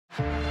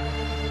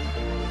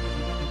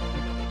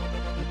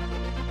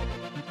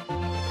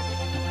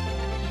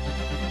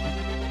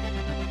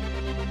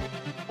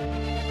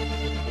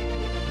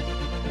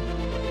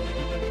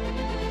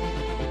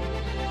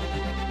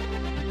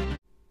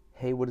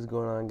Hey, what is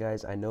going on,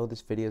 guys? I know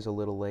this video is a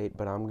little late,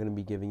 but I'm going to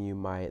be giving you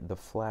my The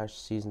Flash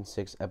Season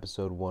 6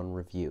 Episode 1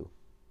 review.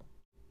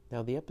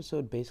 Now, the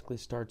episode basically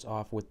starts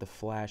off with The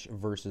Flash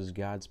versus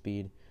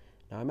Godspeed.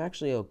 Now, I'm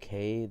actually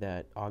okay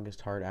that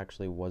August Hart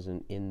actually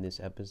wasn't in this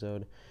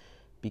episode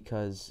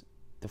because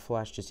The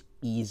Flash just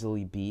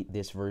easily beat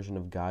this version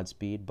of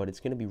Godspeed, but it's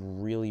going to be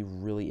really,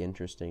 really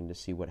interesting to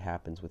see what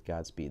happens with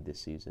Godspeed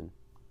this season.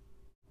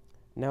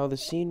 Now, the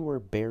scene where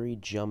Barry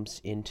jumps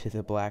into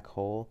the black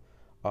hole,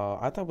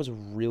 I thought was a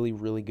really,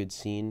 really good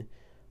scene,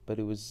 but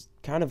it was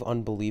kind of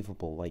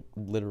unbelievable. Like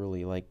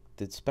literally, like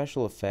the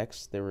special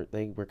effects, they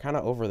were kind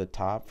of over the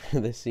top for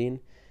this scene,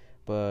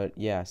 but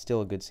yeah,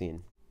 still a good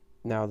scene.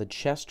 Now, the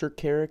Chester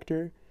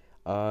character,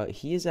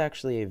 he is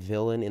actually a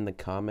villain in the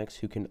comics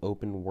who can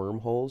open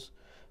wormholes,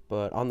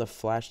 but on the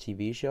Flash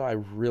TV show, I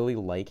really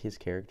like his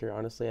character.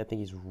 Honestly, I think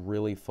he's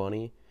really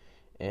funny,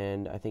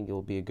 and I think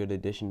it'll be a good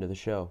addition to the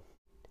show.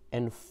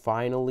 And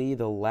finally,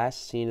 the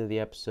last scene of the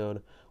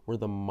episode where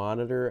the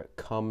Monitor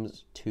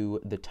comes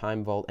to the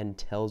Time Vault and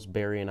tells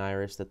Barry and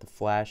Iris that the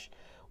Flash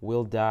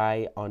will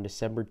die on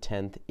December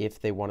 10th if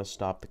they want to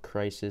stop the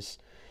crisis.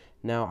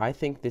 Now, I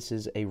think this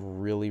is a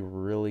really,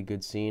 really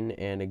good scene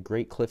and a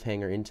great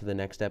cliffhanger into the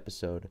next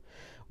episode,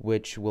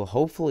 which will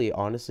hopefully,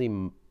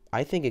 honestly,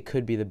 I think it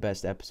could be the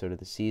best episode of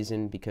the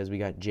season because we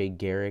got Jay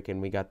Garrick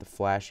and we got the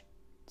Flash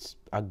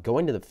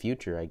going to the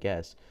future, I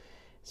guess.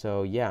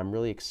 So yeah, I'm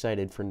really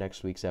excited for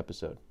next week's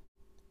episode.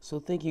 So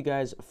thank you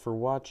guys for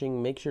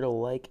watching. Make sure to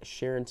like,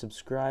 share, and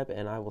subscribe,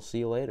 and I will see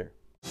you later.